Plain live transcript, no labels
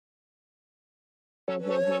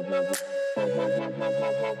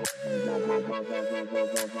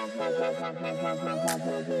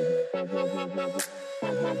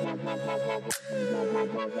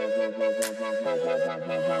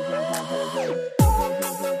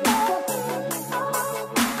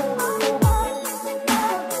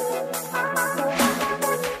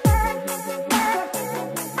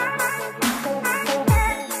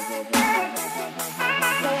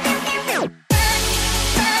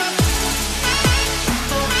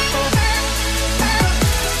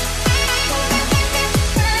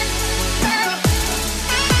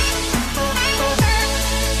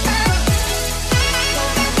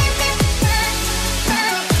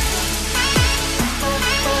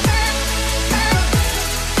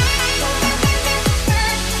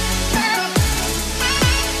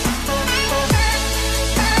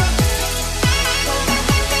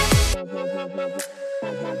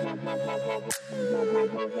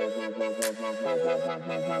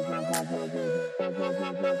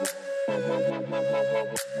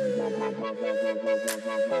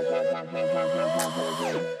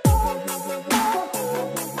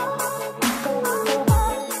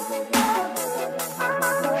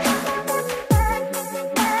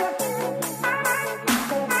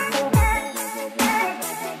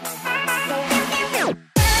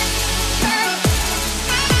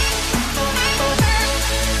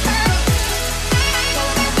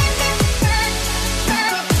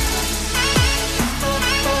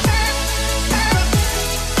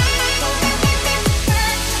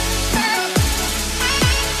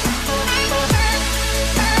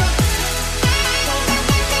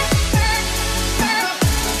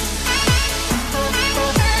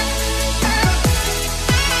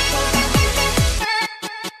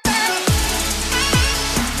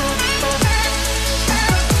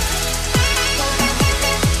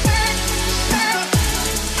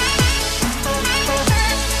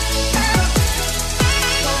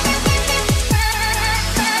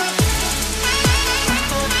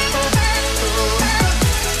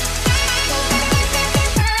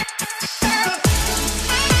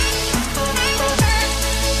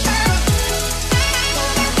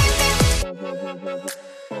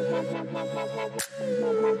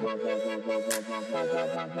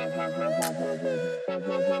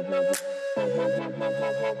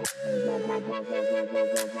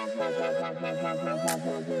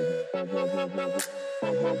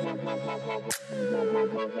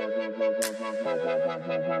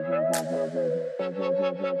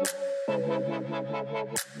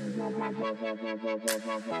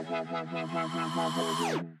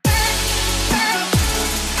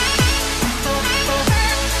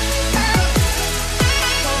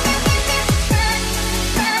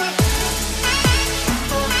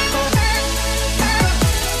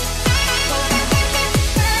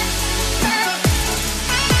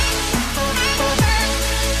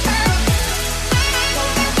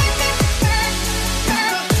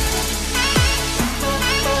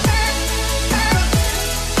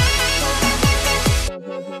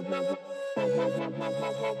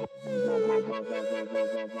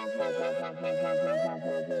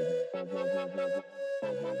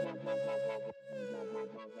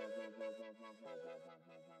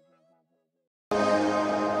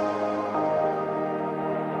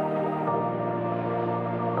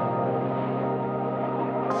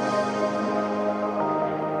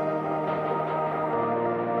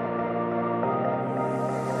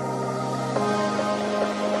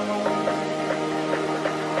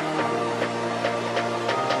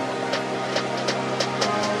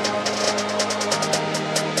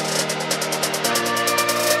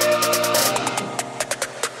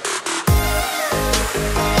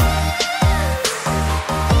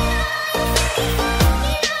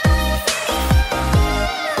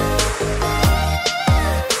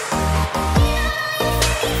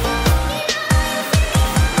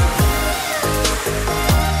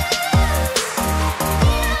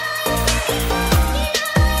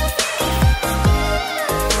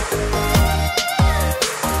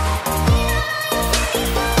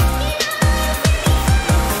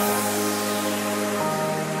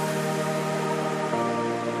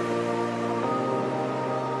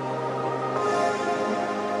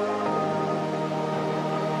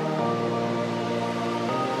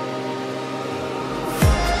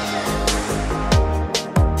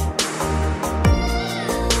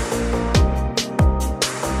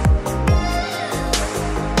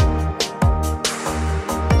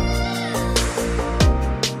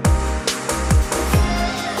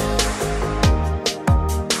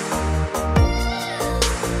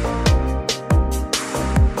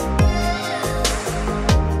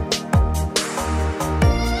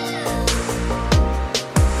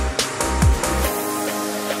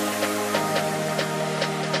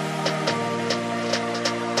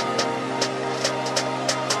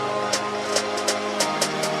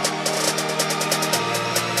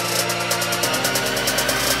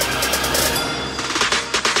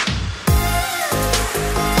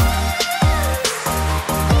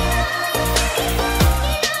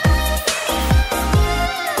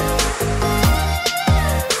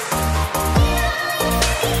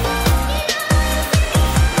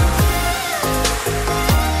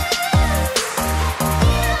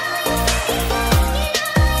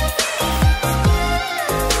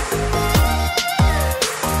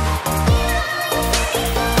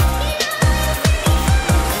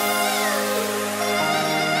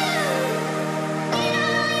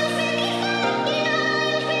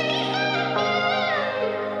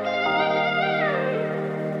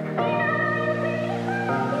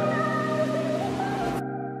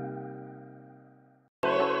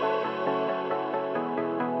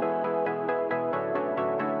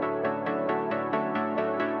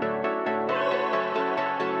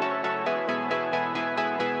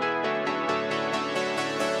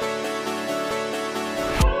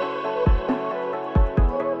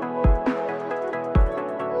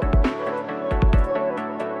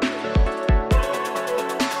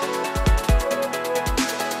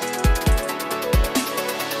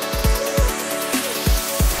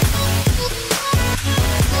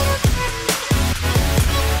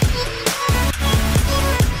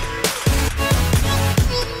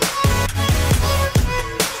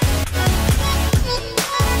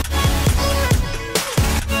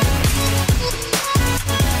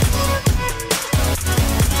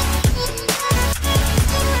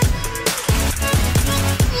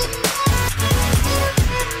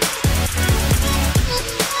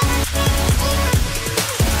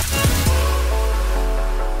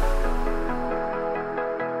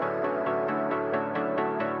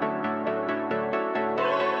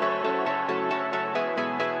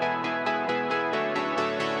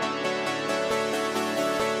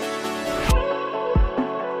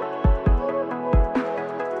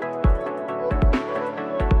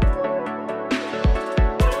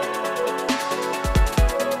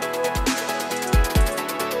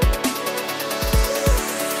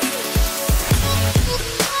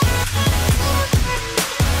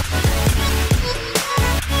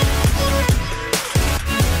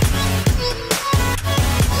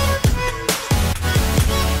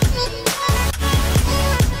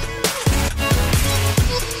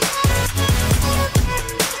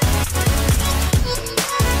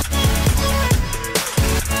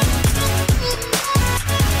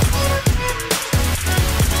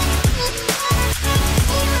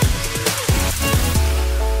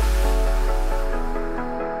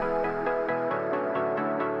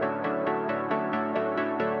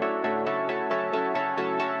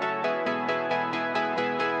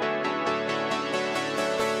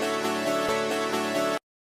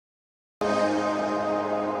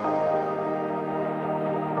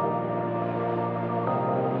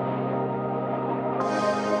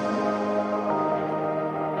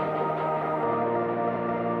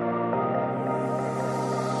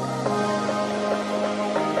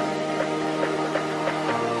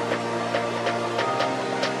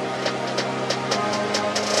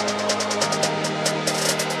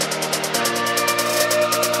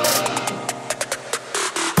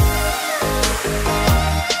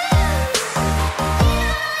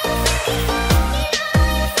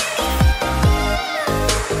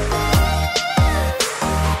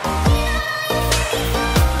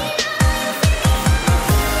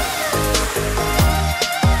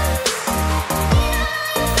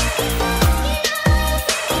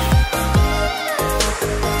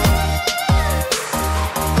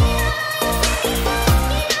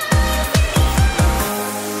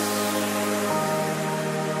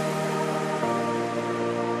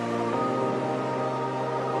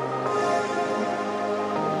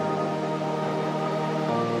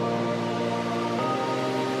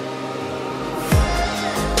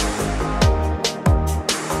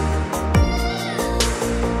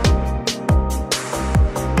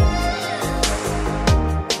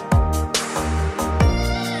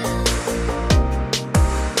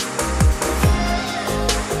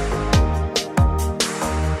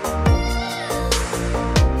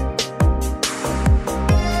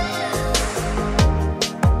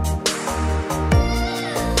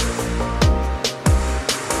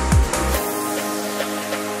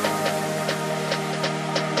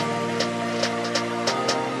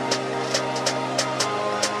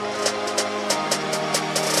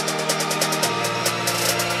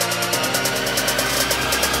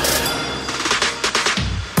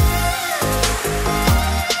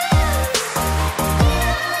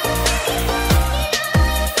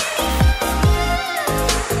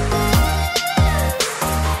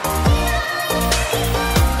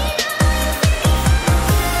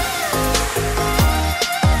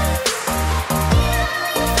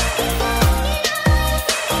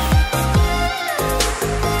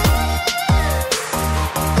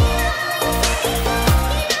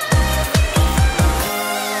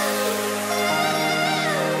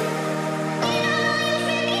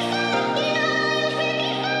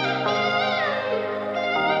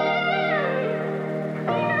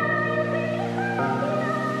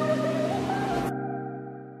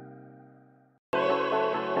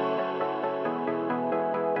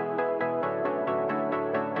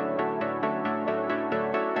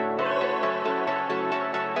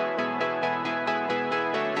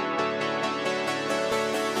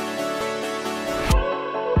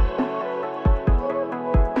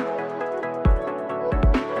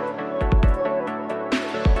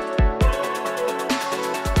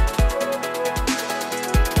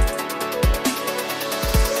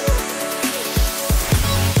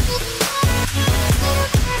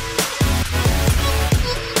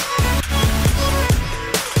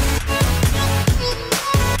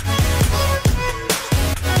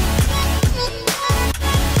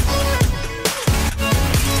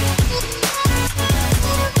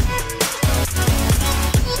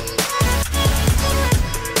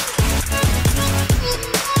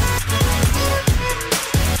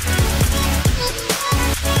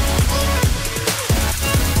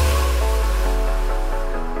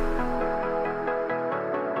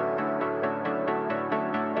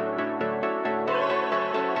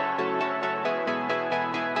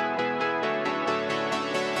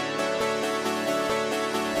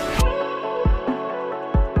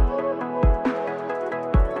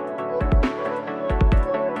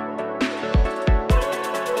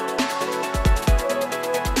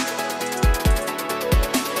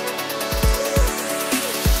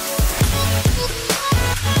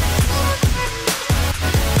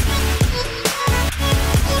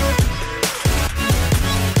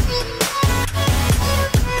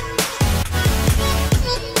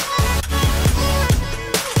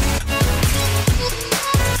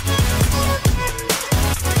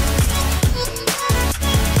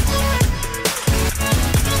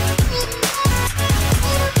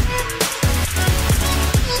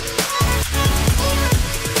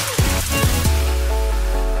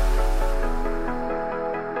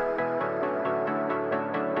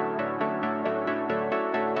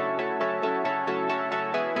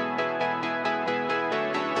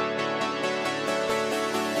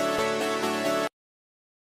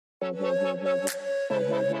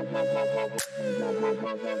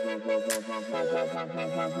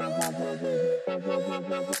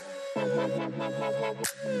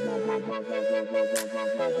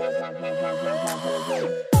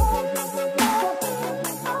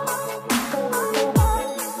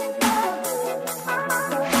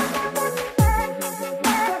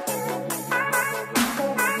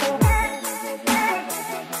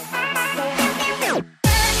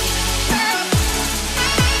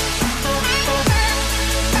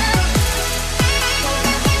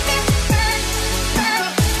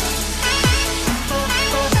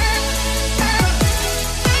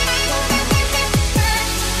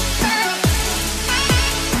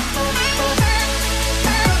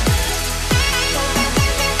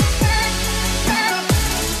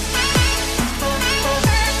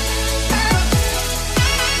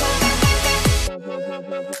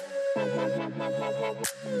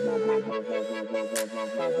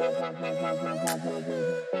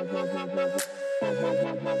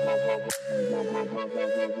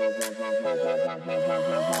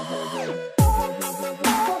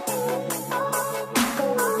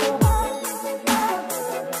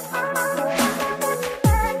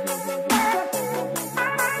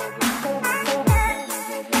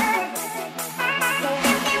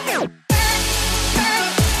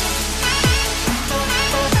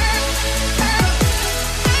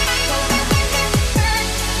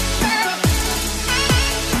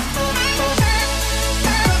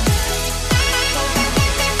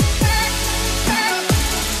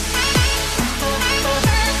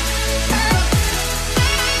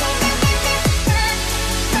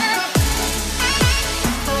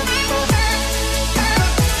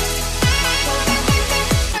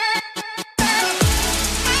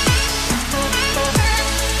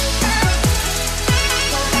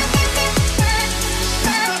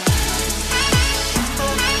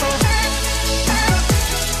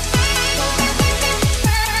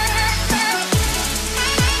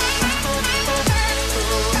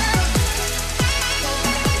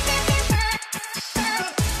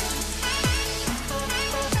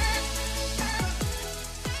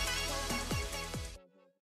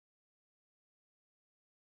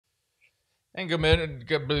And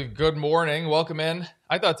good morning. Welcome in.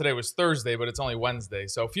 I thought today was Thursday, but it's only Wednesday.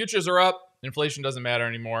 So futures are up. Inflation doesn't matter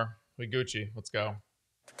anymore. We Gucci. Let's go.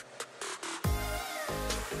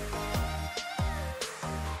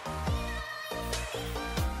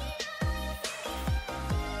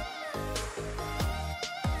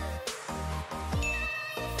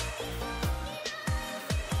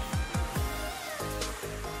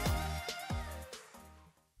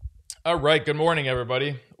 All right. Good morning,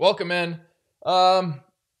 everybody. Welcome in.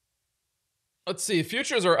 Let's see.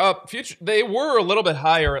 Futures are up. They were a little bit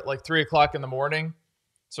higher at like 3 o'clock in the morning.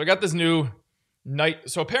 So I got this new night.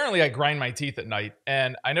 So apparently I grind my teeth at night,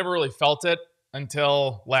 and I never really felt it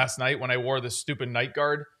until last night when I wore this stupid night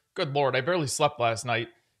guard. Good Lord, I barely slept last night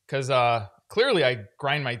because clearly I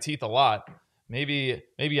grind my teeth a lot. Maybe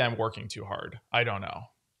I'm working too hard. I don't know.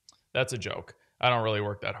 That's a joke. I don't really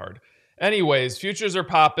work that hard. Anyways, futures are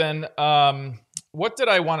popping. What did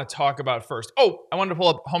I want to talk about first? Oh, I wanted to pull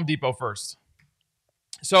up Home Depot first.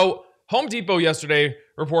 So Home Depot yesterday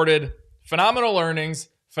reported phenomenal earnings,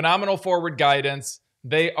 phenomenal forward guidance.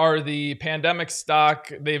 They are the pandemic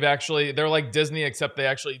stock. They're like Disney, except they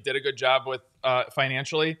actually did a good job with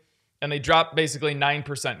financially, and they dropped basically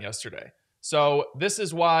 9% yesterday. So this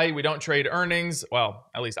is why we don't trade earnings. Well,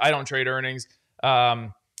 at least I don't trade earnings.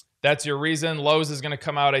 That's your reason. Lowe's is going to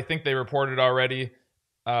come out. I think they reported already.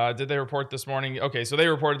 Did they report this morning? Okay, so they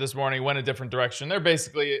reported this morning, went a different direction. They're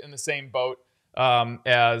basically in the same boat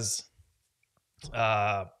as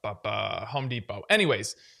Home Depot.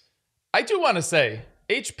 Anyways, I do want to say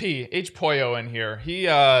H. Poyo in here.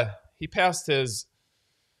 He passed his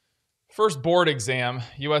first board exam,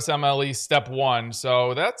 USMLE Step 1.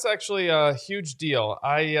 So that's actually a huge deal.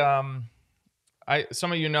 Some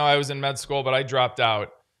of you know I was in med school, but I dropped out.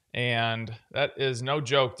 And that is no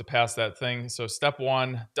joke to pass that thing. So step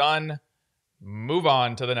 1, done. Move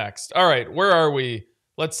on to the next. All right, where are we?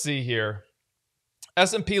 Let's see here.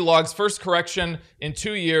 S&P logs first correction in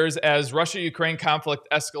 2 years as Russia-Ukraine conflict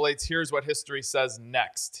escalates. Here's what history says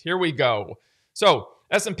next. Here we go. So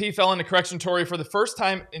S&P fell into correction territory for the first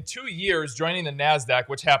time in 2 years, joining the NASDAQ,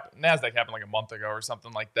 which NASDAQ happened like a month ago or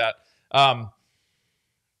something like that. Now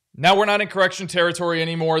we're not in correction territory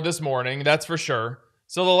anymore this morning, that's for sure.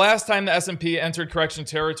 So the last time the S&P entered correction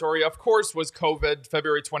territory, of course, was COVID,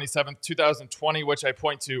 February 27th, 2020, which I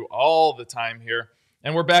point to all the time here.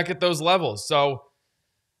 And we're back at those levels. So,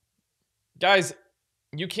 guys,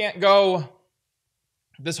 you can't go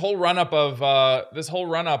this whole run up of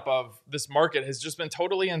this market has just been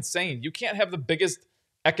totally insane. You can't have the biggest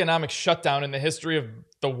economic shutdown in the history of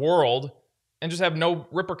the world and just have no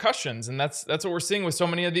repercussions. And that's what we're seeing with so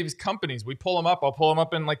many of these companies. We pull them up. I'll pull them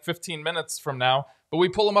up in like 15 minutes from now, but we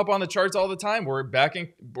pull them up on the charts all the time. We're back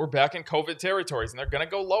in COVID territories, and they're going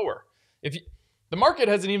to go lower. The market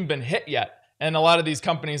hasn't even been hit yet, and a lot of these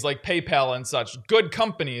companies like PayPal and such, good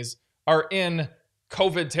companies, are in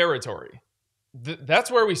COVID territory.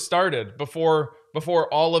 That's where we started before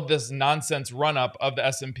all of this nonsense run up of the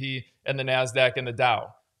S&P and the NASDAQ and the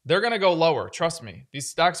Dow. They're going to go lower. Trust me. These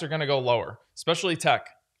stocks are going to go lower, especially tech.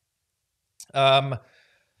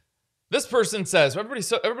 This person says,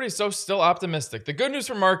 everybody's so still optimistic. The good news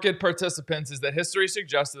for market participants is that history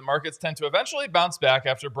suggests that markets tend to eventually bounce back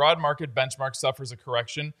after broad market benchmark suffers a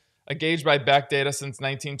correction, gauged by back data since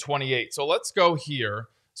 1928. So let's go here.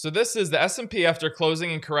 So this is the S&P after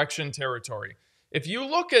closing in correction territory. If you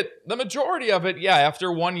look at the majority of it, yeah,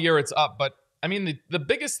 after 1 year it's up. But I mean, the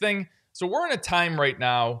biggest thing, so we're in a time right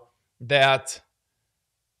now that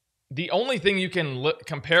the only thing you can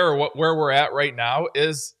compare where we're at right now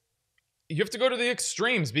is you have to go to the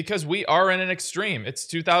extremes, because we are in an extreme. It's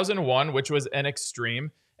 2001, which was an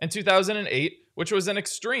extreme, and 2008, which was an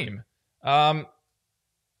extreme.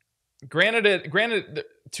 Granted,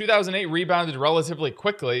 2008 rebounded relatively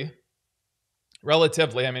quickly.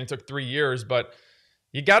 Relatively, I mean, it took 3 years, but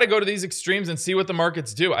you got to go to these extremes and see what the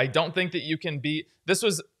markets do. I don't think that you can be. This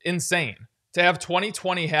was insane to have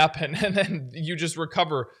 2020 happen and then you just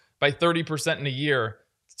recover by 30% in a year.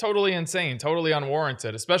 It's totally insane, totally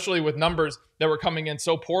unwarranted, especially with numbers that were coming in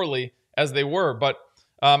so poorly as they were. But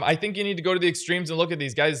I think you need to go to the extremes and look at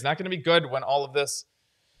these guys. It's not going to be good when all of this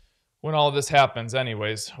happens.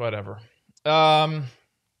 Anyways, whatever.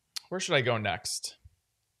 Where should I go next?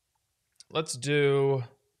 Let's do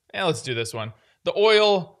this one. The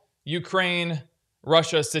oil, Ukraine,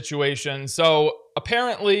 Russia situation. So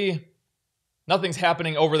apparently nothing's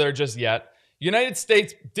happening over there just yet. United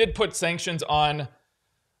States did put sanctions on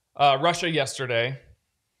Russia yesterday,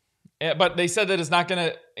 but they said that it's not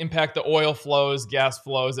going to impact the oil flows, gas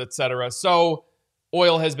flows, etc. So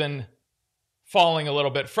oil has been falling a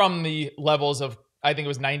little bit from the levels of, I think it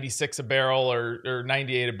was 96 a barrel or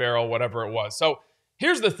 98 a barrel, whatever it was. So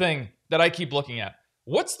here's the thing that I keep looking at.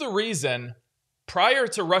 What's the reason prior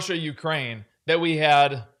to Russia-Ukraine that we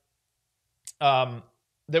had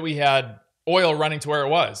oil running to where it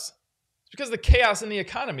was? It's because of the chaos in the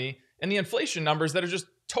economy and the inflation numbers that are just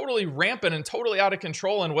totally rampant and totally out of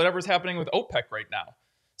control, and whatever's happening with OPEC right now.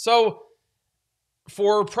 So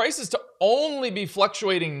for prices to only be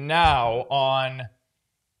fluctuating now on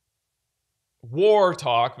war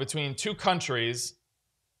talk between two countries,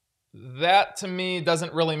 that to me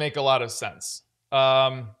doesn't really make a lot of sense.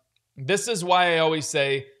 This is why I always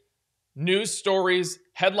say news stories,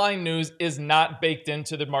 headline news is not baked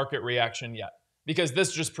into the market reaction yet, because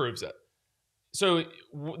this just proves it. So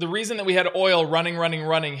the reason that we had oil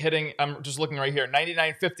running, hitting, I'm just looking right here,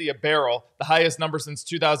 $99.50 a barrel, the highest number since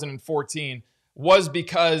 2014, was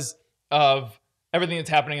because of everything that's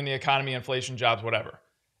happening in the economy, inflation, jobs, whatever.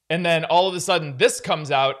 And then all of a sudden this comes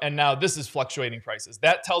out, and now this is fluctuating prices.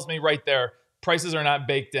 That tells me right there, prices are not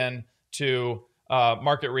baked in to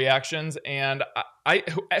market reactions. And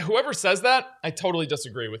whoever says that, I totally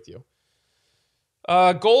disagree with you.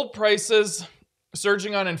 Gold prices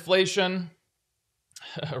surging on inflation.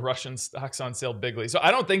 Russian stocks on sale bigly. So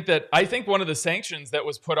I think one of the sanctions that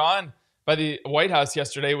was put on by the White House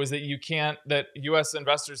yesterday was that that U.S.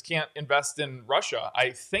 investors can't invest in Russia. I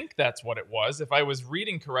think that's what it was. If I was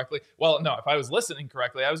reading correctly, well, no, if I was listening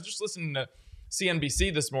correctly, I was just listening to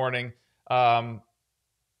CNBC this morning, kind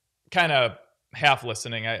of half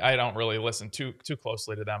listening. I don't really listen too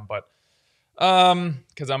closely to them, but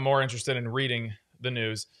because I'm more interested in reading the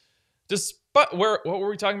news. But what were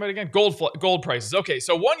we talking about again? Gold prices. Okay,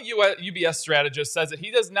 so one UBS strategist says that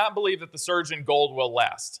he does not believe that the surge in gold will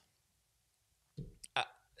last.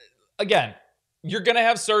 Again, you're going to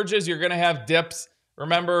have surges. You're going to have dips.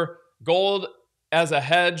 Remember, gold as a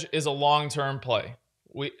hedge is a long-term play.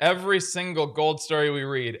 Every single gold story we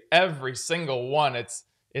read, every single one,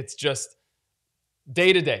 it's just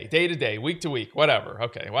day to day, week to week, whatever.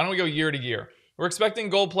 Okay, why don't we go year to year? We're expecting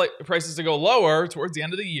gold prices to go lower towards the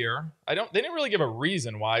end of the year. They didn't really give a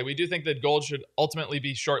reason why. We do think that gold should ultimately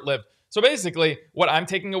be short-lived. So basically, what I'm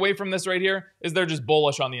taking away from this right here is they're just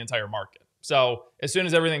bullish on the entire market. So as soon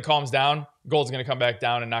as everything calms down, gold's going to come back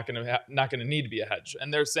down and not going to need to be a hedge.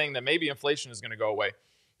 And they're saying that maybe inflation is going to go away.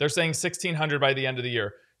 They're saying 1,600 by the end of the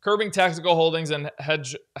year. Curbing tactical holdings and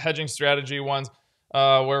hedging strategy ones.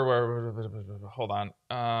 Hold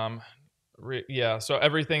on. Yeah, so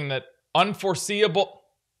everything that unforeseeable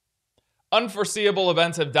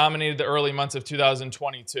events have dominated the early months of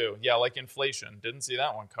 2022. Yeah, like inflation. Didn't see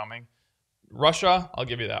that one coming. Russia, I'll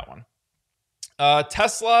give you that one.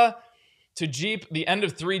 Tesla to Jeep, the end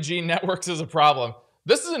of 3G networks is a problem.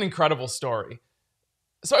 This is an incredible story.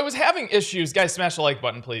 So I was having issues. Guys, smash the like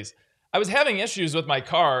button, please. I was having issues with my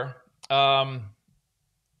car.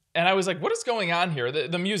 And I was like, what is going on here?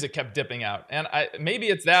 The music kept dipping out. And maybe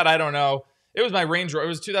it's that. I don't know. It was my Range Rover. It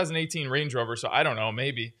was 2018 Range Rover. So I don't know.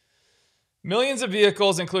 Maybe. Millions of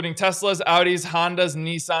vehicles, including Teslas, Audis, Hondas,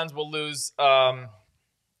 Nissans, will lose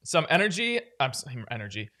some emergency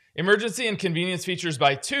and convenience features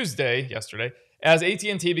by Tuesday, yesterday, as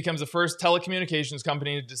AT&T becomes the first telecommunications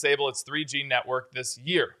company to disable its 3G network this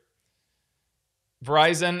year.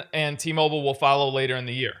 Verizon and T-Mobile will follow later in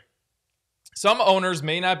the year. Some owners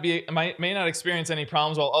may not experience any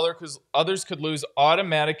problems, while others could lose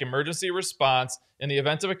automatic emergency response in the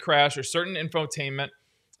event of a crash or certain infotainment,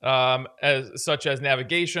 such as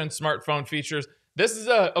navigation, smartphone features. This is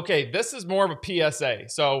more of a PSA.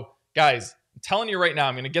 So, guys, I'm telling you right now,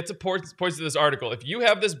 I'm going to get to points of this article. If you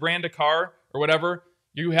have this brand of car or whatever,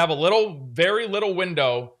 you have a very little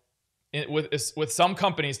window with some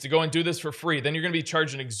companies to go and do this for free. Then you're going to be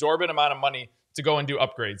charged an exorbitant amount of money to go and do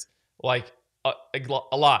upgrades. Like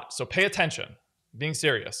a lot. So pay attention. Being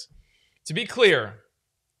serious. To be clear,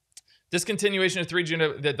 discontinuation of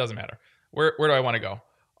 3G, that doesn't matter. Where do I want to go?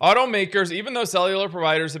 Automakers, even though cellular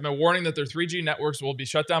providers have been warning that their 3G networks will be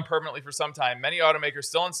shut down permanently for some time, many automakers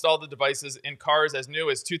still install the devices in cars as new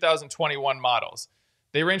as 2021 models.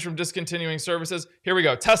 They range from discontinuing services. Here we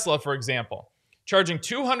go. Tesla, for example, charging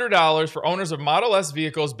 $200 for owners of Model S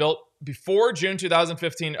vehicles built before June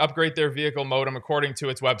 2015 to upgrade their vehicle modem, according to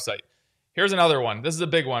its website. Here's another one. This is a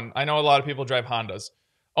big one. I know a lot of people drive Hondas.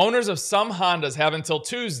 Owners of some Hondas have until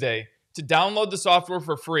Tuesday to download the software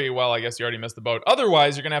for free. Well, I guess you already missed the boat.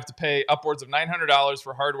 Otherwise, you're going to have to pay upwards of $900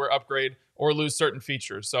 for hardware upgrade or lose certain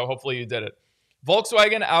features. So hopefully you did it.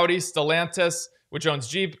 Volkswagen, Audi, Stellantis, which owns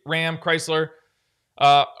Jeep, Ram, Chrysler,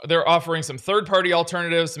 they're offering some third-party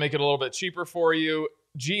alternatives to make it a little bit cheaper for you.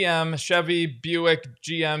 GM, Chevy, Buick,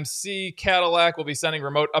 GMC, Cadillac will be sending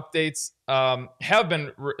remote updates, have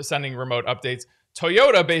been sending remote updates.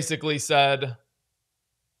 Toyota basically said,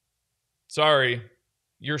 sorry,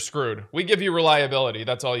 you're screwed. We give you reliability.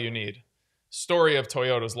 That's all you need. Story of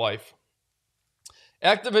Toyota's life.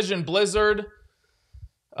 Activision Blizzard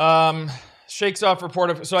shakes off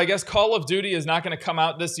report. So I guess Call of Duty is not going to come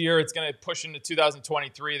out this year. It's going to push into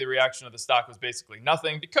 2023. The reaction of the stock was basically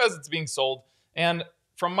nothing because it's being sold. And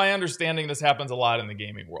from my understanding, this happens a lot in the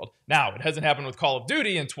gaming world. Now, it hasn't happened with Call of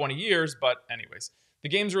Duty in 20 years, but anyways. The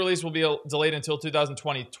game's release will be delayed until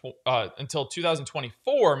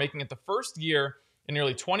 2024, making it the first year in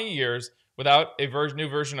nearly 20 years without a new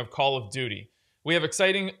version of Call of Duty. We have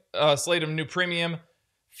exciting slate of new premium,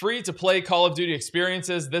 free-to-play Call of Duty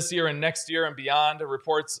experiences this year and next year and beyond.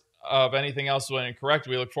 Reports of anything else were incorrect.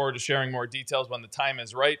 We look forward to sharing more details when the time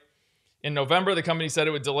is right. In November, the company said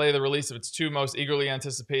it would delay the release of its two most eagerly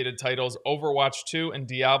anticipated titles, Overwatch 2 and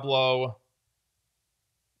Diablo.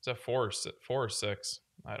 Is that 4 or 6?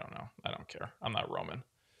 I don't know. I don't care. I'm not Roman.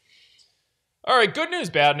 All right, good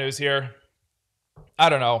news, bad news here. I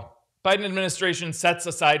don't know. Biden administration sets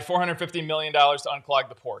aside $450 million to unclog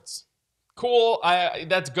the ports. Cool.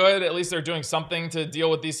 That's good. At least they're doing something to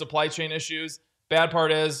deal with these supply chain issues. Bad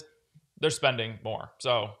part is they're spending more.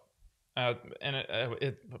 So,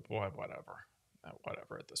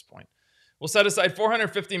 whatever at this point. We'll set aside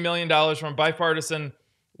 $450 million from bipartisan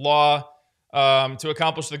law to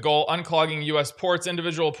accomplish the goal, unclogging U.S. ports.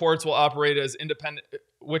 Individual ports will operate as independent,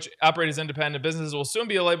 businesses will soon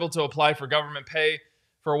be able to apply for government pay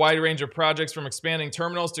for a wide range of projects, from expanding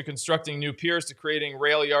terminals to constructing new piers to creating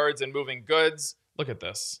rail yards and moving goods. Look at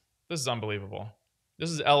this. This is unbelievable.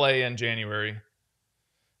 This is LA in January.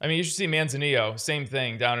 I mean, you should see Manzanillo, same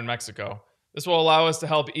thing down in Mexico. This will allow us to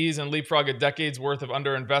help ease and leapfrog a decade's worth of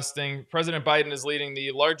underinvesting. President Biden is leading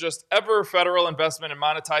the largest ever federal investment in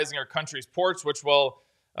monetizing our country's ports, which will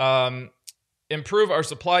improve our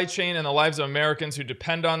supply chain and the lives of Americans who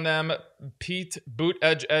depend on them, Pete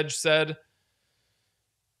Buttigieg said.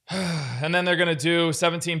 And then they're going to do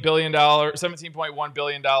 $17.1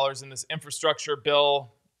 billion in this infrastructure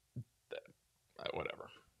bill. Whatever.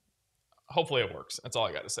 Hopefully it works. That's all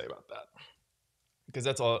I got to say about that. Because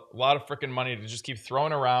that's a lot of freaking money to just keep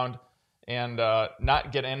throwing around and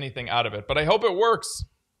not get anything out of it. But I hope it works.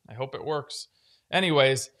 I hope it works.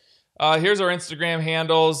 Anyways, here's our Instagram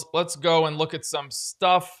handles. Let's go and look at some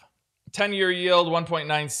stuff. 10-year yield,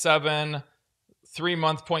 1.97.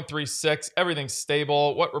 3-month 0.36. Everything's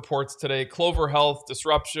stable. What reports today? Clover Health,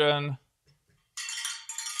 disruption.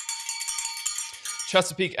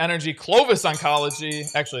 Chesapeake Energy, Clovis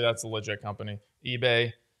Oncology. Actually, that's a legit company.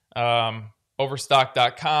 eBay.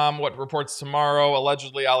 Overstock.com. What reports tomorrow?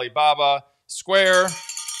 Allegedly Alibaba. Square.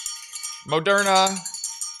 Moderna.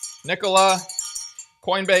 Nikola.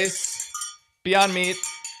 Coinbase. Beyond Meat.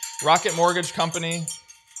 Rocket Mortgage Company.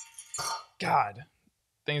 God,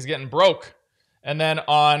 things getting broke. And then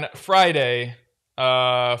on Friday,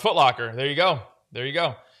 Foot Locker. There you go. There you go.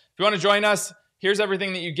 If you want to join us, here's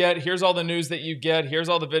everything that you get. Here's all the news that you get. Here's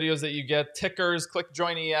all the videos that you get. Tickers, click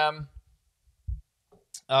join EM.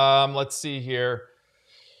 Let's see here.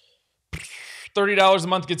 $30 a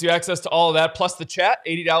month gets you access to all of that, plus the chat.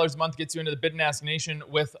 $80 a month gets you into the Bid and Ask Nation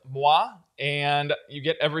with moi, and you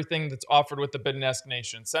get everything that's offered with the Bid and Ask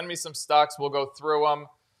Nation. Send me some stocks. We'll go through them,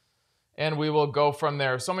 and we will go from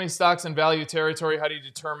there. So many stocks in value territory. How do you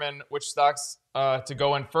determine which stocks to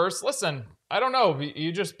go in first? Listen, I don't know.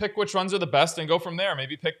 You just pick which ones are the best and go from there.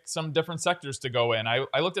 Maybe pick some different sectors to go in. I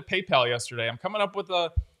looked at PayPal yesterday. I'm coming up with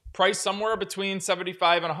a price somewhere between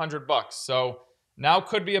 $75 and $100. So now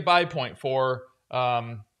could be a buy point for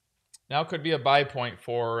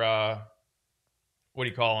what do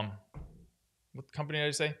you call them? What company did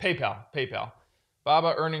I say? PayPal.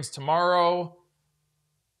 Baba earnings tomorrow.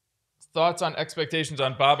 Thoughts on expectations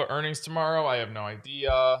on Baba earnings tomorrow? I have no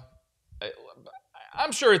idea.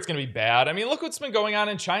 I'm sure it's going to be bad. I mean, look what's been going on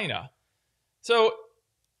in China. So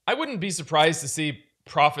I wouldn't be surprised to see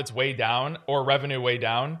profits way down or revenue way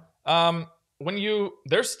down. They're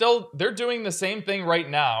doing the same thing right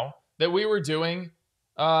now that we were doing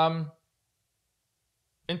in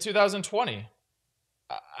 2020.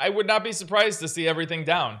 I would not be surprised to see everything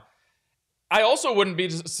down. I also wouldn't be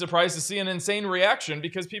surprised to see an insane reaction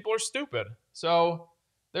because people are stupid. So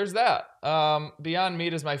there's that. Beyond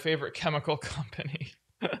Meat is my favorite chemical company.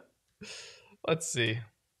 Let's see.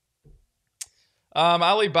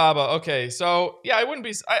 Alibaba. Okay, so yeah, I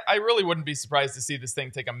really wouldn't be surprised to see this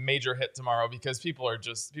thing take a major hit tomorrow because people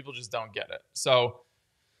just don't get it. So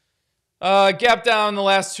gap down the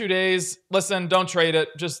last 2 days. Listen, don't trade it.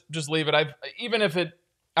 Just leave it. I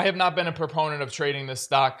have not been a proponent of trading this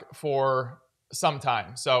stock for some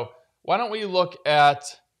time. So why don't we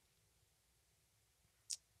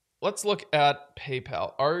let's look at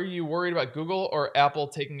PayPal. Are you worried about Google or Apple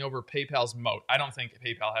taking over PayPal's moat? I don't think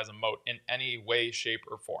PayPal has a moat in any way, shape,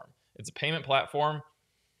 or form. It's a payment platform,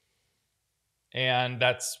 and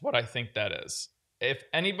that's what I think that is. If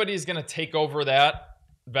anybody's going to take over that,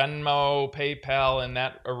 Venmo, PayPal, in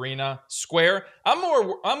that arena, Square,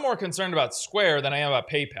 I'm more concerned about Square than I am about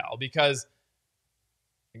PayPal because,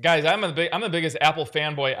 guys, I'm the biggest Apple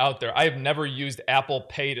fanboy out there. I have never used Apple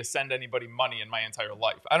Pay to send anybody money in my entire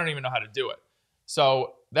life. I don't even know how to do it.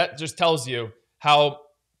 So that just tells you how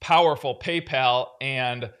powerful PayPal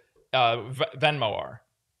and Venmo are,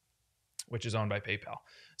 which is owned by PayPal.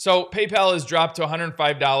 So PayPal has dropped to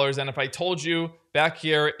 $105. And if I told you back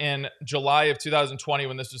here in July of 2020,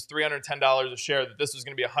 when this was $310 a share, that this was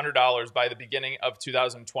going to be $100 by the beginning of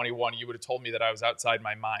 2021, you would have told me that I was outside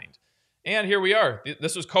my mind. And here we are.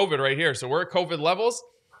 This was COVID right here. So we're at COVID levels.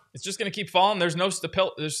 It's just going to keep falling. There's no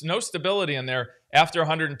stability in there after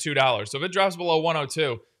 $102. So if it drops below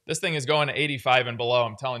 102, this thing is going to 85 and below.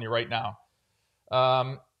 I'm telling you right now.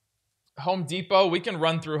 Home Depot, we can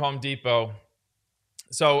run through Home Depot.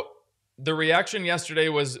 So the reaction yesterday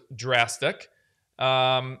was drastic.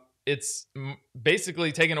 It's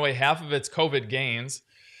basically taken away half of its COVID gains.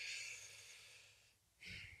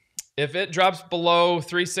 If it drops below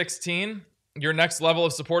 316, your next level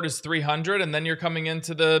of support is 300, and then you're coming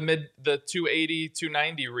into the 280,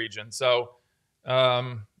 290 region. So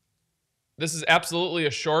this is absolutely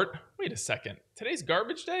a short. Wait a second. Today's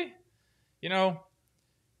garbage day? You know,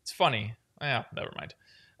 it's funny. Yeah, never mind.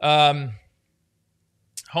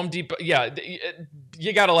 Home Depot, yeah,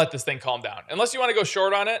 you got to let this thing calm down. Unless you want to go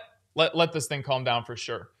short on it, let this thing calm down for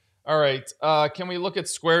sure. All right, can we look at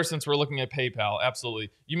Square since we're looking at PayPal? Absolutely.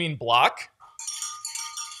 You mean Block?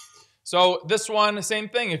 So this one, same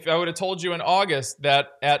thing. If I would have told you in August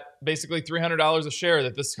that at basically $300 a share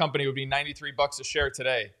that this company would be $93 a share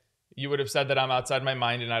today, you would have said that I'm outside my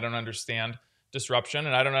mind and I don't understand disruption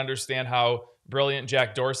and I don't understand how brilliant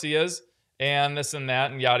Jack Dorsey is and this and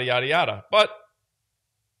that and yada, yada, yada. But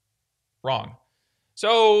wrong.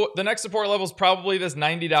 So the next support level is probably this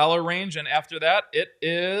 $90 range. And after that, it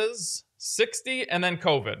is 60 and then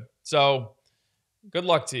COVID. So good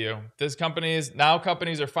luck to you. Companies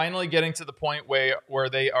are finally getting to the point where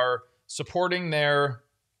they are supporting their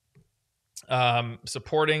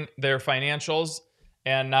financials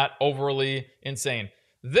and not overly insane.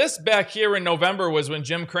 This back here in November was when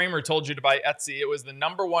Jim Cramer told you to buy Etsy. It was the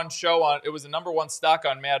number one it was the number one stock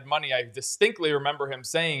on Mad Money. I distinctly remember him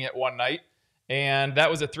saying it one night. And that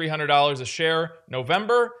was at $300 a share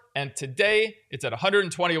November. And today it's at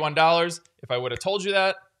 $121. If I would have told you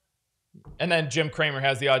that. And then Jim Cramer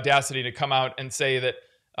has the audacity to come out and say that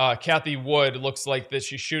Kathy Wood looks like that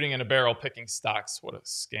she's shooting in a barrel picking stocks. What a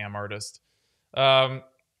scam artist.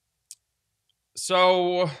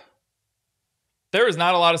 So there is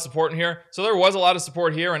not a lot of support in here. So there was a lot of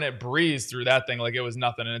support here, and it breezed through that thing like it was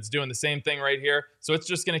nothing. And it's doing the same thing right here. So it's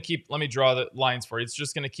just going to keep, let me draw the lines for you. It's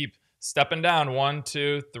just going to keep stepping down. 1,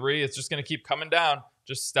 2, 3. It's just going to keep coming down,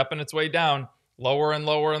 just stepping its way down, lower and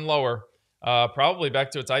lower and lower. Probably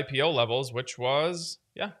back to its IPO levels, which was,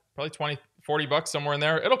 probably 20, 40 bucks, somewhere in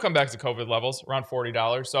there. It'll come back to COVID levels, around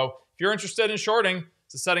 $40. So if you're interested in shorting,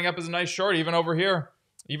 it's setting up as a nice short, even over here.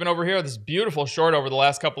 Even over here, this beautiful short over the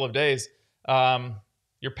last couple of days.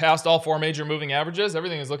 You're past all 4 major moving averages.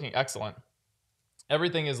 Everything is looking excellent.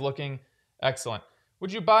 Everything is looking excellent.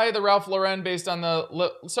 Would you buy the Ralph Lauren based on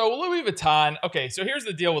so Louis Vuitton? Okay, so here's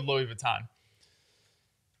the deal with Louis Vuitton.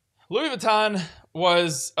 Louis Vuitton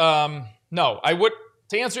was, no, I would,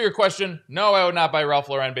 to answer your question, no, I would not buy Ralph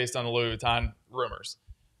Lauren based on the Louis Vuitton rumors.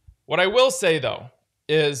 What I will say, though,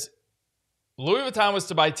 is Louis Vuitton was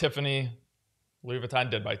to buy Tiffany. Louis Vuitton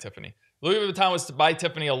did buy Tiffany. Louis Vuitton was to buy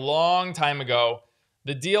Tiffany a long time ago.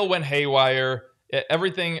 The deal went haywire.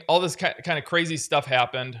 Everything, all this kind of crazy stuff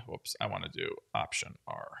happened. Whoops, I want to do Option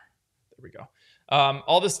R. There we go.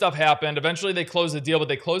 All this stuff happened. Eventually, they closed the deal, but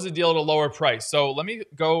they closed the deal at a lower price. So let me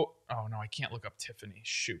go. Oh, no, I can't look up Tiffany.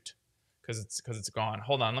 Shoot, because it's gone.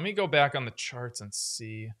 Hold on. Let me go back on the charts and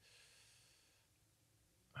see.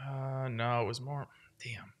 No, it was more.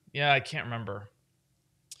 Damn. Yeah, I can't remember.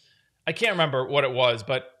 I can't remember what it was,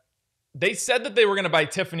 but they said that they were going to buy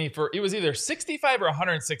Tiffany for, it was either $65 or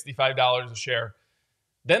 $165 a share.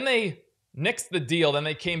 Then they nixed the deal. Then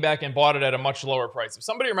they came back and bought it at a much lower price. If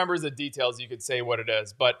somebody remembers the details, you could say what it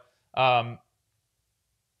is. But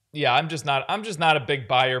yeah, I'm just not a big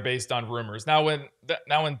buyer based on rumors. Now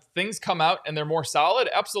when things come out and they're more solid,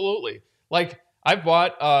 absolutely. Like I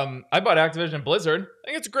bought Activision Blizzard. I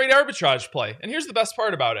think it's a great arbitrage play. And here's the best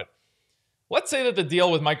part about it. Let's say that the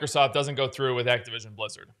deal with Microsoft doesn't go through with Activision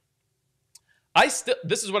Blizzard.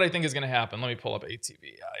 This is what I think is going to happen. Let me pull up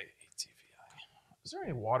ATVI. Is there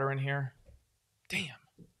any water in here? Damn.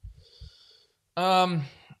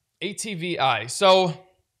 ATVI. So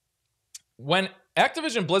when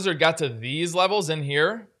Activision Blizzard got to these levels in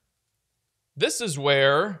here, this is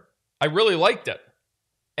where I really liked it.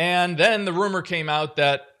 And then the rumor came out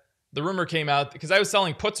because I was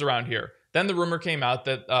selling puts around here. Then the rumor came out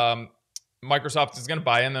that Microsoft is going to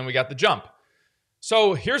buy, and then we got the jump.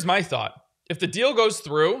 So here's my thought. If the deal goes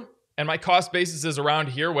through and my cost basis is around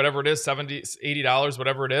here, whatever it is, $70, $80,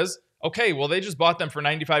 whatever it is, okay, well, they just bought them for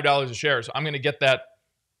 $95 a share. So I'm going to get that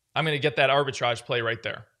arbitrage play right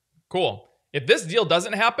there. Cool. If this deal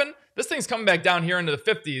doesn't happen, this thing's coming back down here into the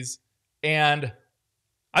 50s, and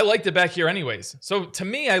I liked it back here anyways. So to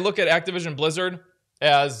me, I look at Activision Blizzard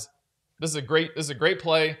as this is a great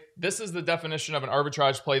play. This is the definition of an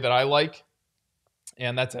arbitrage play that I like.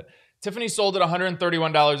 And that's it. Tiffany sold at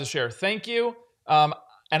 $131 a share. Thank you. And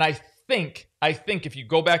I think if you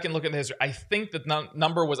go back and look at the history, I think the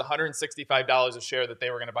number was $165 a share that they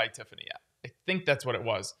were going to buy Tiffany at. I think that's what it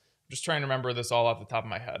was. I'm just trying to remember this all off the top of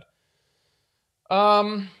my head.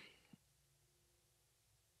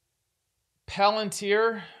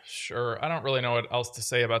 Palantir, sure. I don't really know what else to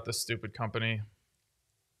say about this stupid company.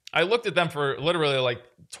 I looked at them for literally like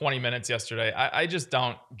 20 minutes yesterday. I just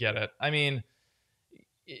don't get it. I mean,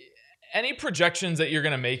 any projections that you're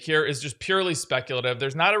going to make here is just purely speculative.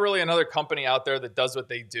 There's not really another company out there that does what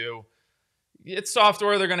they do. It's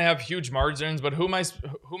software. They're going to have huge margins, but who am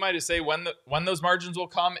I to say when those margins will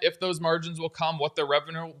come, if those margins will come, what their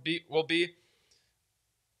revenue will be?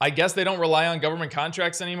 I guess they don't rely on government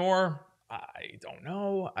contracts anymore. I don't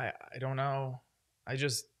know. I don't know.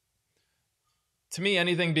 To me,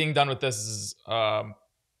 anything being done with this is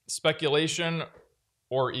speculation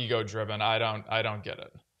or ego driven. I don't get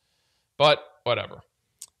it. But whatever.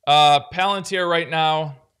 Palantir right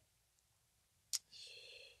now.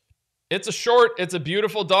 It's a short. It's a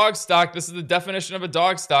beautiful dog stock. This is the definition of a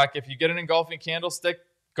dog stock. If you get an engulfing candlestick,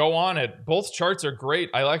 go on it. Both charts are great.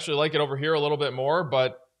 I actually like it over here a little bit more,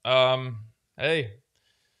 but hey,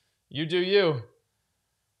 you do you.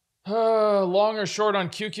 Long or short on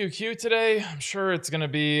QQQ today? I'm sure it's going to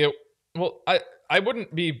be... Well, I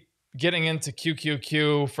wouldn't be getting into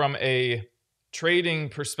QQQ from a trading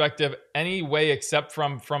perspective any way except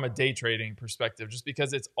from a day trading perspective, just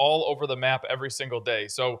because it's all over the map every single day.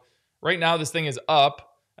 So right now this thing is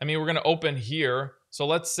up. I mean, we're going to open here. So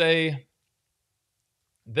let's say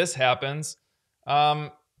this happens.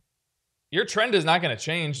 Your trend is not going to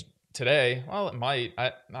change today. Well, it might.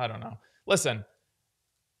 I don't know. Listen,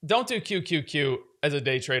 don't do QQQ as a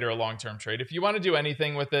day trade or a long-term trade. If you want to do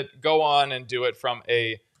anything with it, go on and do it from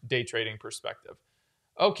a day trading perspective.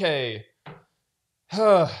 Okay.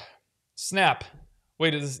 Snap.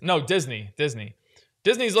 Wait, Disney.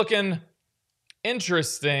 Disney's looking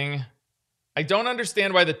interesting. I don't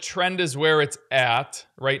understand why the trend is where it's at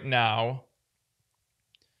right now.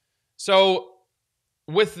 So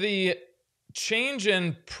with the change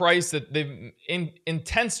in price that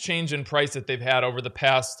intense change in price that they've had over the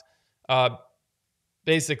past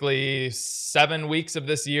basically 7 weeks of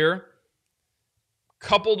this year,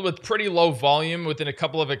 coupled with pretty low volume within a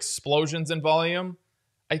couple of explosions in volume,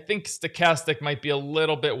 I think stochastic might be a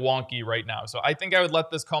little bit wonky right now. So I think I would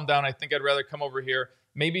let this calm down. I think I'd rather come over here,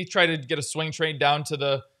 maybe try to get a swing trade down to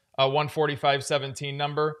the 145.17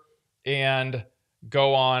 number and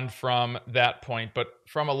go on from that point. But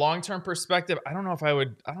from a long-term perspective, I don't know if I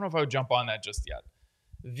would jump on that just yet.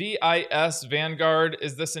 VIS Vanguard,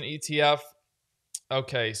 is this an ETF?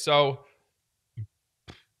 Okay, so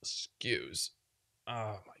excuse.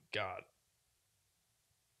 Oh my God.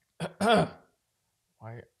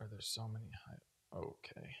 Why are there so many high?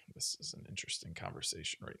 Okay, this is an interesting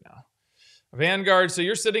conversation right now. Vanguard, so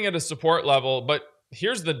you're sitting at a support level, but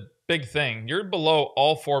here's the big thing. You're below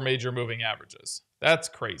all 4 major moving averages. That's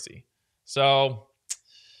crazy. So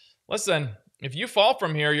listen, if you fall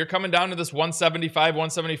from here, you're coming down to this 175,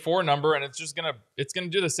 174 number, and it's going to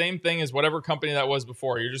do the same thing as whatever company that was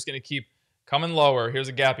before. You're just going to keep coming lower. Here's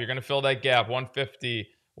a gap. You're going to fill that gap, 150,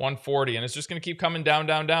 140, and it's just going to keep coming down,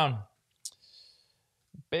 down, down.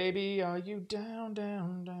 Baby, are you down,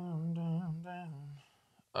 down, down, down, down?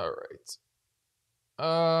 All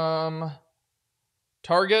right.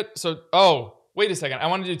 Target. So, wait a second. I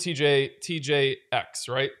want to do TJX,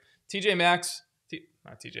 right? TJX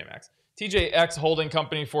holding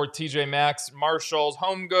company for TJ Maxx, Marshalls,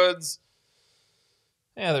 Home Goods.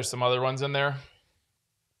 Yeah, there's some other ones in there.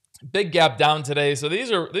 Big gap down today. So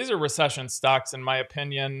these are recession stocks, in my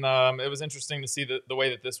opinion. It was interesting to see the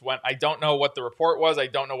way that this went. I don't know what the report was. I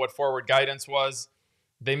don't know what forward guidance was.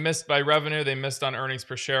 They missed by revenue. They missed on earnings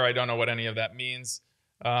per share. I don't know what any of that means.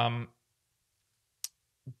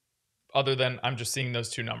 Other than I'm just seeing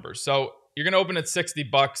those two numbers. So you're going to open at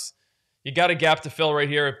 $60. You got a gap to fill right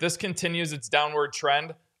here. If this continues its downward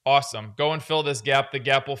trend, awesome. Go and fill this gap. The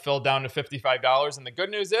gap will fill down to $55. And the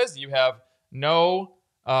good news is you have no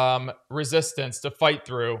resistance to fight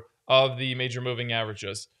through of the major moving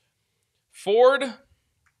averages. Ford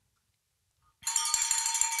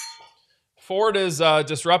is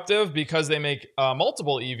disruptive because they make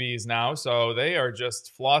multiple EVs now, so they are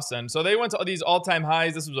just flossing. So they went to these all-time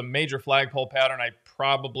highs. This was a major flagpole pattern. I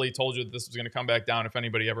probably told you that this was going to come back down if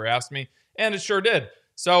anybody ever asked me, and it sure did.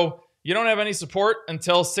 So you don't have any support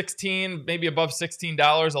until 16, maybe above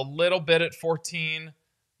 $16, a little bit at 14,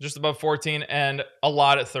 just above 14, and a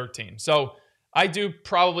lot at 13. So I do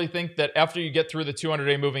probably think that after you get through the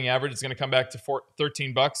 200-day moving average, it's going to come back to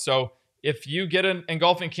 $13. So if you get an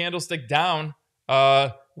engulfing candlestick down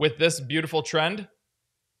with this beautiful trend,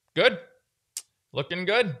 good. Looking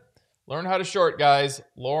good. Learn how to short, guys.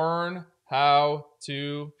 Learn how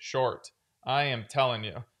to short. I am telling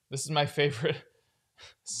you. This is my favorite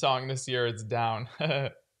song this year. It's down.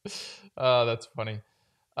 That's funny.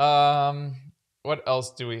 What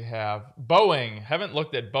else do we have? Boeing. Haven't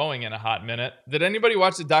looked at Boeing in a hot minute. Did anybody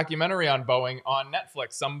watch the documentary on Boeing on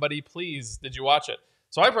Netflix? Somebody, please. Did you watch it?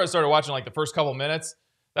 So I probably started watching like the first couple minutes.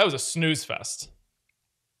 That was a snooze fest.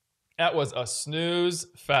 That was a snooze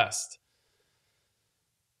fest.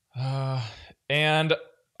 And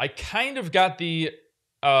I kind of got the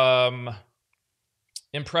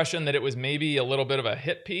impression that it was maybe a little bit of a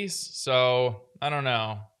hit piece. So I don't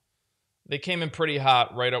know. They came in pretty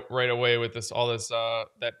hot right away with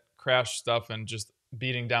that crash stuff and just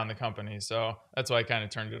beating down the company. So that's why I kind of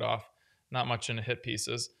turned it off. Not much into hit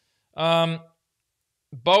pieces.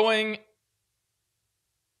 Boeing,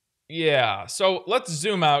 yeah. So let's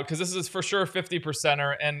zoom out because this is for sure a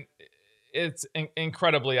 50%er, and it's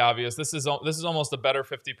incredibly obvious. This is almost a better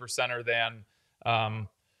 50%er than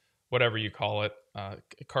whatever you call it,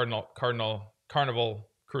 Carnival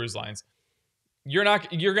Cruise Lines. You're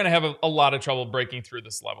going to have a lot of trouble breaking through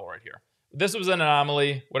this level right here. This was an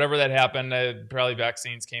anomaly. Whatever that happened, probably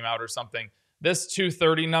vaccines came out or something. This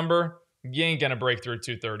 230 number, you ain't going to break through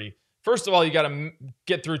 230. First of all, you got to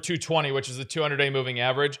get through 220, which is the 200-day moving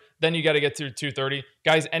average. Then you got to get through 230.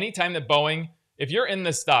 Guys, anytime that Boeing, if you're in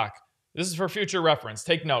this stock, this is for future reference.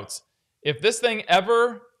 Take notes. If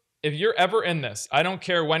you're ever in this, I don't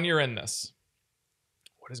care when you're in this.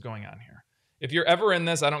 What is going on here? If you're ever in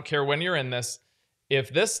this, I don't care when you're in this.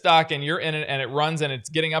 If this stock and you're in it and it runs and it's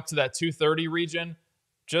getting up to that 230 region,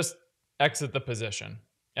 just exit the position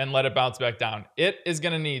and let it bounce back down. It is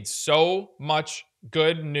going to need so much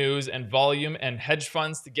good news and volume and hedge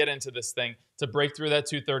funds to get into this thing to break through that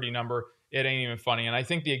 230 number. It ain't even funny. And I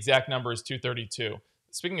think the exact number is 232.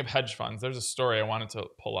 Speaking of hedge funds, there's a story I wanted to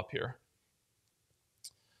pull up here.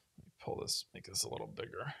 Let me pull this, make this a little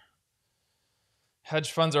bigger.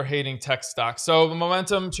 Hedge funds are hating tech stocks. So the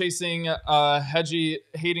momentum chasing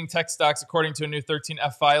hating tech stocks, according to a new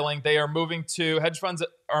 13F filing, hedge funds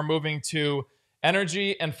are moving to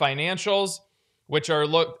energy and financials, which are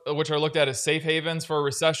looked at as safe havens for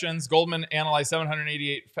recessions. Goldman analyzed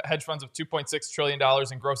 788 hedge funds of $2.6 trillion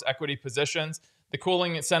in gross equity positions. The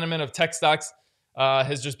cooling sentiment of tech stocks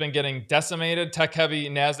has just been getting decimated. Tech-heavy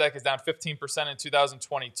NASDAQ is down 15% in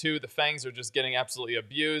 2022. The FANGs are just getting absolutely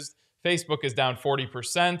abused. Facebook is down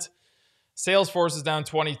 40%. Salesforce is down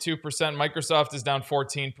 22%. Microsoft is down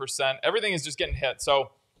 14%. Everything is just getting hit. So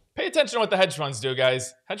pay attention to what the hedge funds do,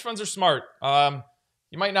 guys. Hedge funds are smart.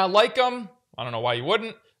 You might not like them. I don't know why you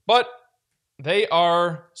wouldn't, but they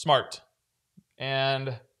are smart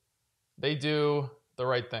and they do the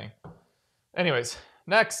right thing. Anyways,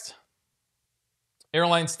 next.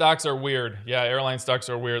 Airline stocks are weird. Yeah, airline stocks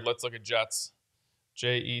are weird. Let's look at Jets.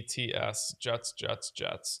 Jets.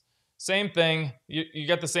 Jets. Same thing. You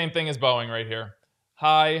get the same thing as Boeing right here.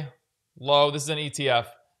 High, low. This is an ETF.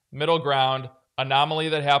 Middle ground. Anomaly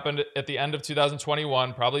that happened at the end of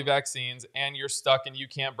 2021, probably vaccines, and you're stuck and you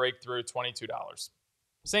can't break through $22.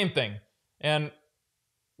 Same thing. And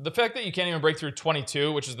the fact that you can't even break through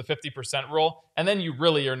 22, which is the 50% rule, and then you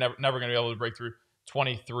really are never going to be able to break through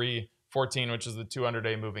 23.14, which is the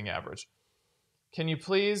 200-day moving average. Can you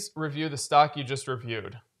please review the stock you just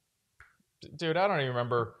reviewed? Dude, I don't even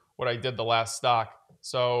remember what I did the last stock.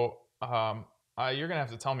 So you're going to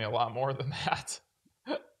have to tell me a lot more than that.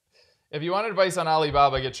 If you want advice on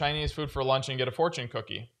Alibaba, get Chinese food for lunch and get a fortune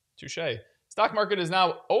cookie. Touché. Stock market is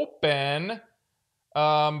now open.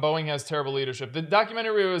 Boeing has terrible leadership. The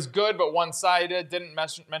documentary was good, but one-sided. Didn't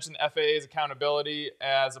mention the FAA's accountability.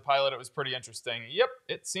 As a pilot, it was pretty interesting. Yep,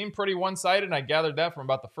 it seemed pretty one-sided, and I gathered that from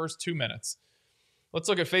about the first 2 minutes. Let's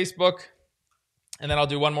look at Facebook, and then I'll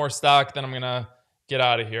do one more stock. Then I'm going to get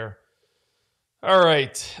out of here. All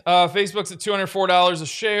right. Facebook's at $204 a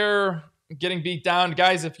share. Getting beat down.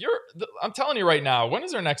 Guys, I'm telling you right now, when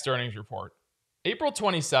is their next earnings report? April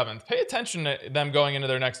 27th. Pay attention to them going into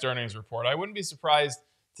their next earnings report. I wouldn't be surprised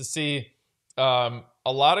to see a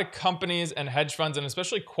lot of companies and hedge funds, and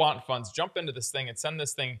especially quant funds, jump into this thing and send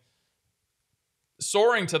this thing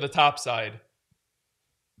soaring to the top side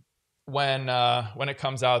when it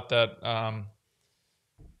comes out that,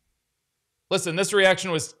 listen, this reaction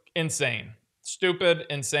was insane. Stupid,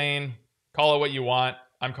 insane. Call it what you want.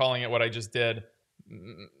 I'm calling it what I just did.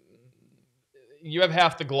 You have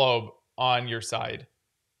half the globe on your side.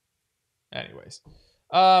 Anyways,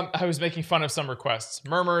 I was making fun of some requests.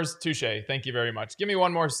 Murmurs, touche. Thank you very much. Give me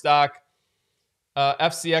one more stock.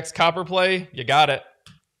 FCX Copper Play. You got it.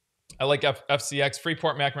 I like FCX.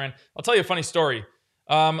 Freeport McMoran. I'll tell you a funny story.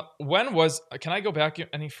 Can I go back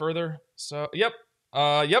any further? So, yep.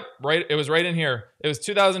 Right. It was right in here. It was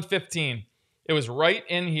 2015. It was right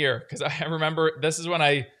in here because I remember this is when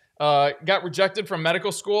I got rejected from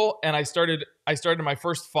medical school and I started my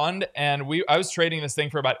first fund, and I was trading this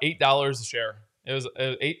thing for about $8 a share. It was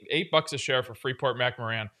 $8 a share for Freeport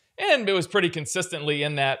McMoran, and it was pretty consistently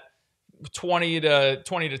in that $20 to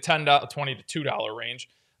 $2 range.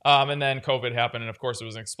 And then COVID happened, and of course it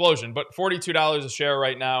was an explosion. But $42 a share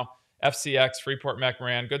right now. FCX, Freeport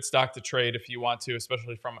McMoran, good stock to trade if you want to,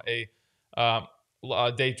 especially from a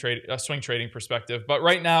swing trading perspective. But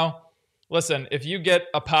right now, listen, if you get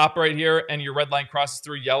a pop right here and your red line crosses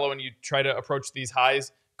through yellow and you try to approach these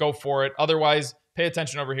highs, go for it. Otherwise, pay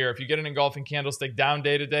attention over here. If you get an engulfing candlestick down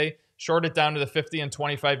day to day, short it down to the 50 and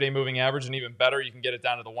 25-day moving average, and even better, you can get it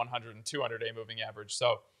down to the 100 and 200-day moving average.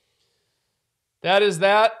 So that is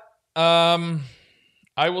that.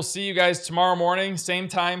 I will see you guys tomorrow morning, same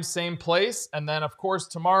time, same place. And then, of course,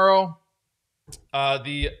 tomorrow,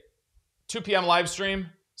 the 2 p.m. live stream.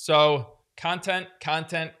 So content.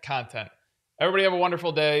 Everybody have a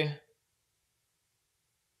wonderful day.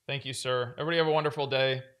 Thank you, sir. Everybody have a wonderful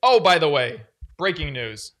day. Oh, by the way, breaking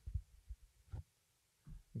news.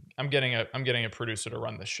 I'm getting a producer to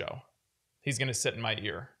run this show. He's going to sit in my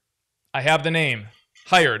ear. I have the name,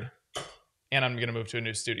 hired, and I'm going to move to a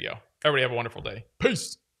new studio. Everybody have a wonderful day.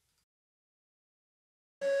 Peace.